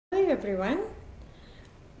everyone,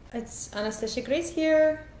 it's Anastasia Grace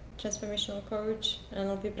here, transformational coach,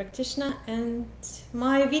 NLP practitioner, and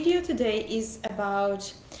my video today is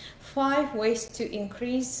about 5 ways to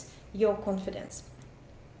increase your confidence.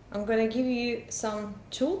 I'm going to give you some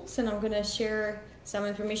tools and I'm going to share some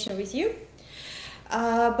information with you.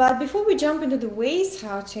 But before we jump into the ways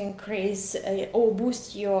how to increase or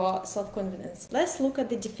boost your self-confidence, let's look at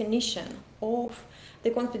the definition of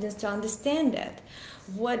the confidence to understand that.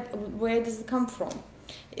 Where does it come from?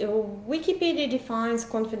 Wikipedia defines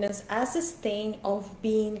confidence as a state of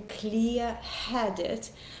being clear-headed,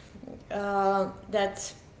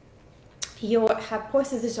 that your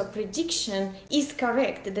hypothesis or prediction is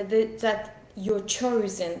correct, that your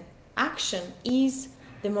chosen action is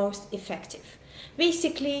the most effective.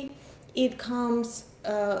 Basically, it comes,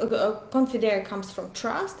 confidence comes from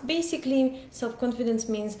trust. Basically, self-confidence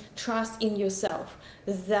means trust in yourself,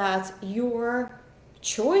 that your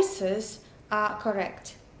choices are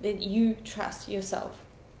correct, that you trust yourself.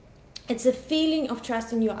 It's a feeling of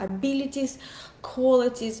trust in your abilities,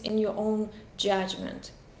 qualities, in your own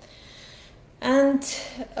judgment. And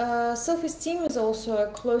self-esteem is also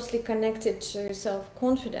closely connected to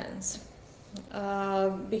self-confidence.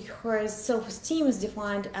 Because self-esteem is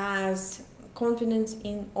defined as confidence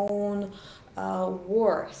in own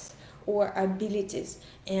worth or abilities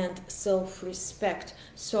and self-respect.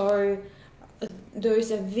 So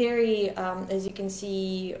those are very, as you can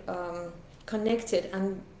see, connected,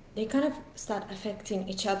 and they kind of start affecting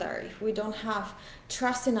each other. If we don't have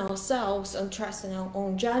trust in ourselves and trust in our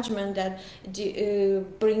own judgment, that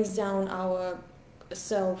brings down our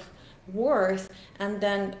self-worth, and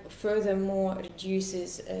then furthermore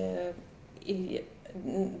reduces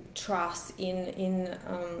trust in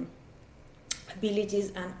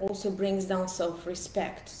abilities, and also brings down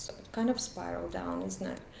self-respect. So it kind of spiral down, isn't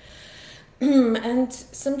it? And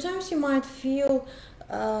sometimes you might feel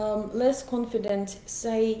less confident,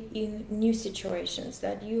 say, in new situations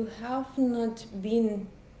that you have not been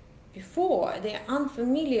before. They're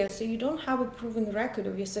unfamiliar, so you don't have a proven record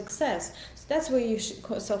of your success. So that's where your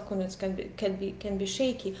self-confidence can be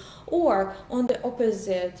shaky. Or on the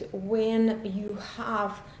opposite, when you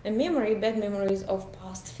have a bad memories of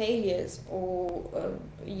past failures, or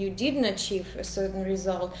you didn't achieve a certain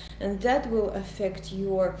result, and that will affect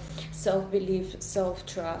your self-belief,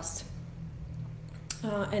 self-trust,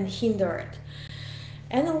 and hinder it.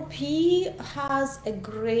 NLP has a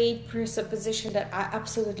great presupposition that I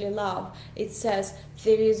absolutely love. It says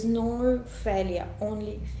there is no failure,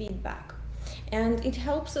 only feedback. And it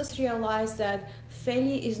helps us realize that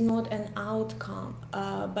failure is not an outcome,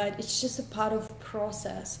 but it's just a part of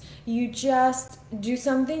process. You just do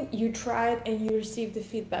something, you try it, and you receive the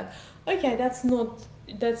feedback. Okay, that's not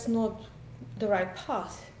the right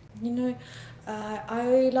path, you know.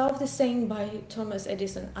 I love the saying by Thomas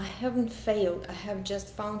Edison, I haven't failed, I have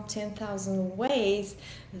just found 10,000 ways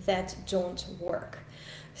that don't work.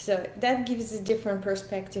 So that gives a different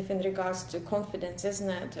perspective in regards to confidence, isn't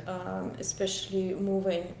it? Especially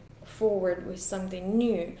moving forward with something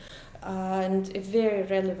new, and very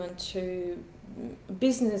relevant to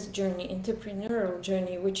business journey, entrepreneurial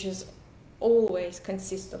journey, which is always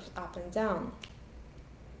consists of up and down.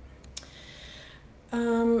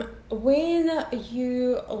 When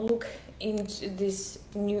you look into this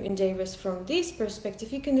new endeavors from this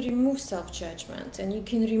perspective, you can remove self-judgment and you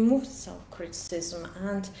can remove self-criticism,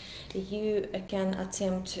 and you can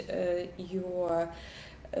attempt your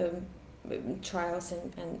trials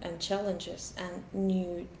and challenges and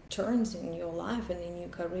new turns in your life and in your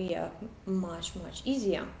career much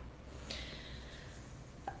easier.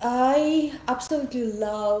 I absolutely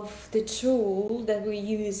love the tool that we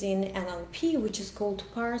use in NLP, which is called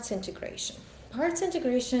parts integration. Parts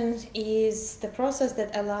integration is the process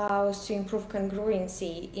that allows to improve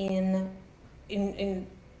congruency in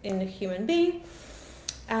a human being,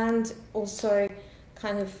 and also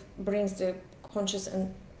kind of brings the conscious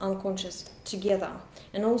and unconscious together,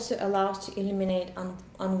 and also allows to eliminate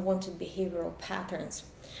unwanted behavioral patterns.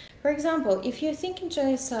 For example, if you're thinking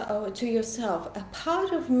to yourself, a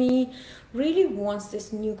part of me really wants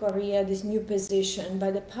this new career, this new position,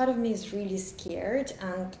 but a part of me is really scared,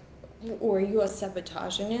 or you are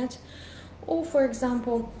sabotaging it. Or for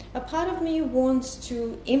example, a part of me wants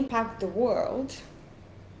to impact the world,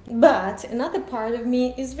 but another part of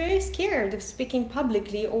me is very scared of speaking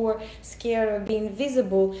publicly, or scared of being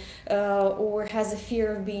visible, or has a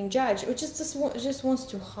fear of being judged, or just wants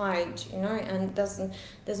to hide, you know, and doesn't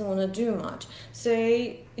want to do much. So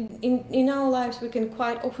in our lives, we can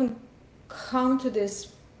quite often come to this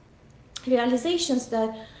realizations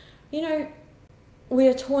that, you know, we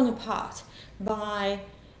are torn apart by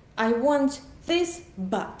I want this,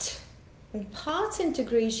 but. And parts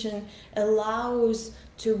integration allows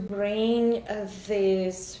to bring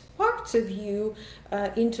these parts of you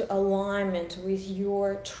into alignment with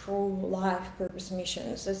your true life purpose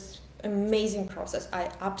missions. It's an amazing process.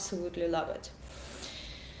 I absolutely love it.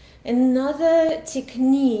 Another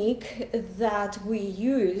technique that we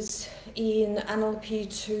use in NLP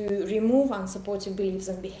to remove unsupportive beliefs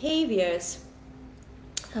and behaviors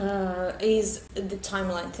is the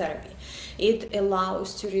timeline therapy. It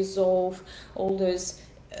allows to resolve all those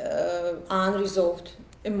unresolved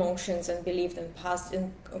emotions and beliefs and past,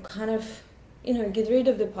 and kind of, you know, get rid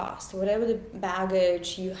of the past. Whatever the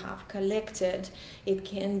baggage you have collected, it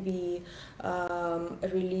can be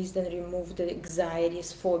released and removed, the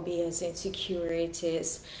anxieties, phobias,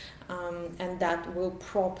 insecurities, and that will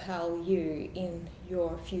propel you in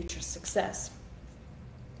your future success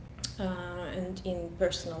and in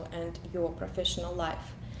personal and your professional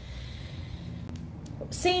life.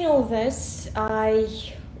 Saying all this, I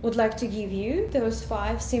would like to give you those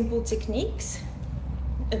 5 simple techniques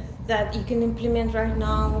that you can implement right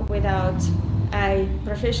now without a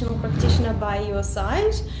professional practitioner by your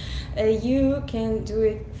side. You can do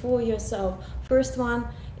it for yourself. First one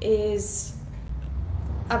is,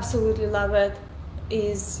 absolutely love it,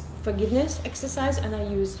 is forgiveness exercise, and I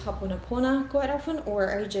use Ho'oponopono quite often,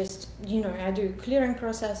 or I just, you know, I do clearing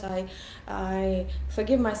process. I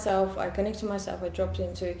forgive myself, I connect to myself, I drop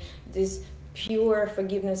into this pure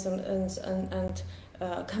forgiveness and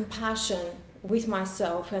compassion with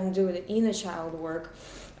myself, and do the inner child work.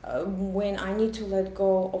 When I need to let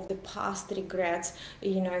go of the past regrets,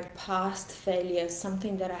 you know, past failures,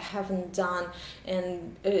 something that I haven't done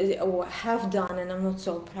and or have done and I'm not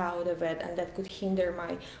so proud of it, and that could hinder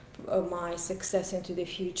my success into the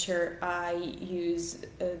future, I use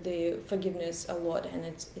the forgiveness a lot, and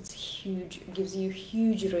it's huge. It gives you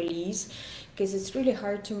huge release, because it's really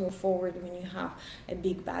hard to move forward when you have a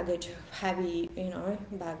big baggage, heavy, you know,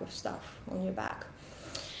 bag of stuff on your back.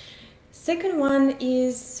 Second one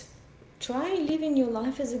is, try living your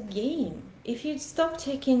life as a game. If you stop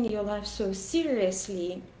taking your life so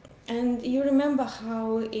seriously, and you remember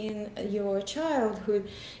how in your childhood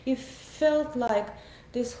you felt like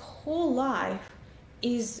this whole life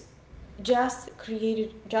is just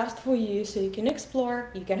created just for you, so you can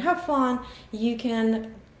explore, you can have fun, you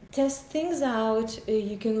can test things out,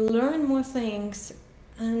 you can learn more things,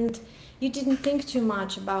 and you didn't think too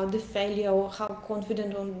much about the failure, or how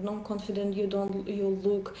confident or non-confident you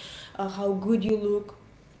look, how good you look.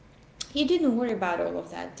 You didn't worry about all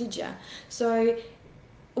of that, did you? So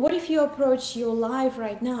what if you approach your life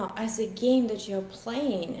right now as a game that you're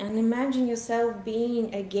playing, and imagine yourself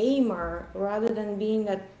being a gamer rather than being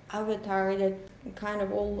that avatar that kind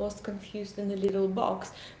of all lost, confused in a little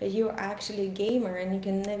box, that you're actually a gamer and you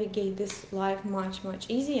can navigate this life much, much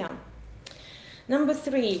easier. Number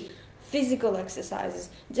 3, physical exercises.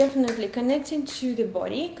 Definitely connecting to the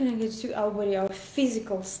body, connected to our body, our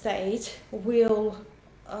physical state will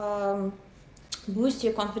boost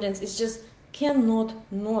your confidence. It's just cannot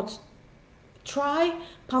not. Try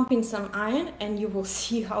pumping some iron and you will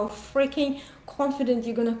see how freaking confident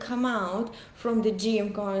you're gonna come out from the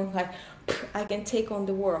gym, going like, I can take on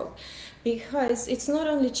the world. Because it's not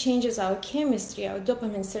only changes our chemistry, our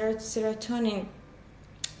dopamine, serotonin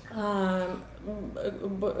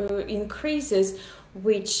increases,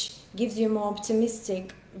 which gives you a more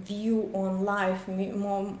optimistic view on life,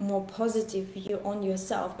 more positive view on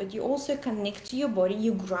yourself, but you also connect to your body,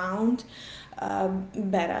 you ground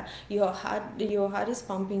better, your heart is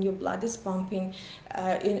pumping, your blood is pumping,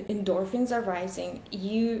 endorphins are rising.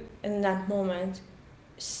 You in that moment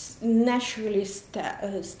naturally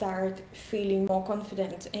start feeling more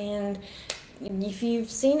confident. And if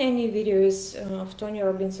you've seen any videos of Tony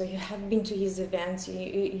Robbins, or you have been to his events,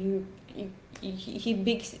 he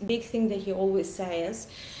big thing that he always says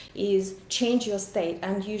is change your state,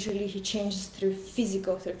 and usually he changes through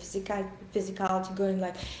physicality, going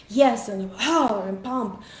like yes and wow and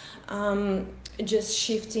pump. Just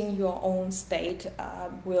shifting your own state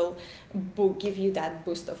will give you that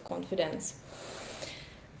boost of confidence.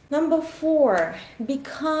 Number 4,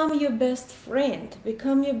 become your best friend,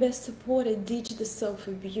 become your best supporter, ditch the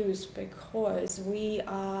self-abuse, because we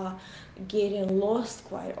are getting lost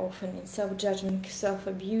quite often in self-judgment,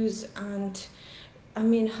 self-abuse. And I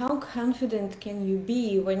mean, how confident can you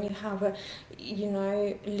be when you have a,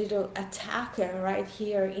 little attacker right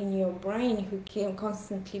here in your brain who can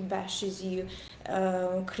constantly bashes you,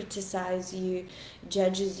 criticizes you,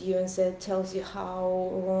 judges you, and tells you how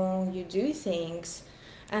wrong you do things?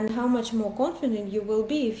 And how much more confident you will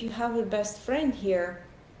be if you have a best friend here.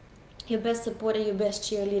 your best supporter, your best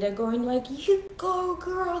cheerleader, going like, you go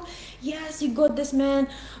girl, yes, you got this, man.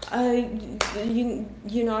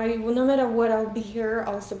 You know, no matter what, I'll be here,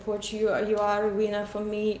 I'll support you, you are a winner for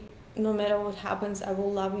me. No matter what happens, I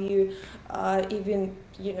will love you. Even,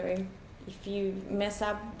 you know, if you mess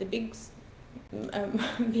up the big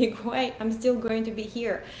big way, I'm still going to be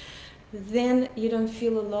here. Then you don't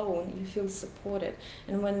feel alone, you feel supported.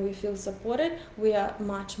 And when we feel supported, we are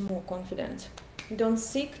much more confident. Don't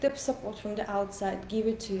seek the support from the outside, give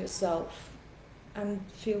it to yourself and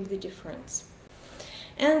feel the difference.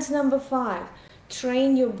 And number 5,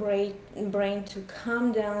 train your brain to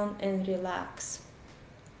calm down and relax.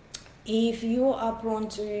 If you are prone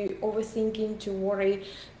to overthinking, to worry,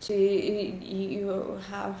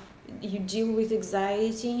 you deal with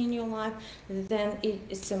anxiety in your life, then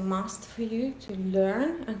it's a must for you to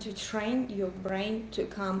learn and to train your brain to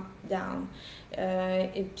calm down.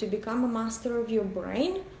 To become a master of your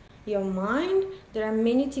brain, your mind, there are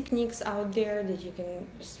many techniques out there that you can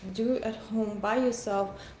do at home by yourself: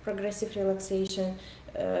 progressive relaxation,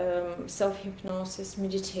 self-hypnosis,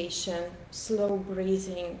 meditation, slow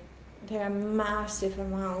breathing. There are massive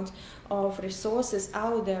amounts of resources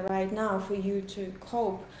out there right now for you to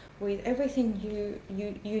cope with everything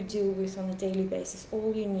you deal with on a daily basis.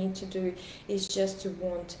 All you need to do is just to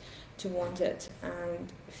want it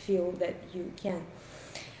and feel that you can.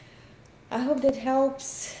 I hope that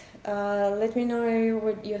helps. Let me know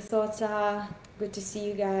what your thoughts are. Good to see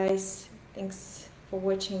you guys. Thanks for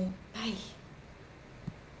watching. Bye.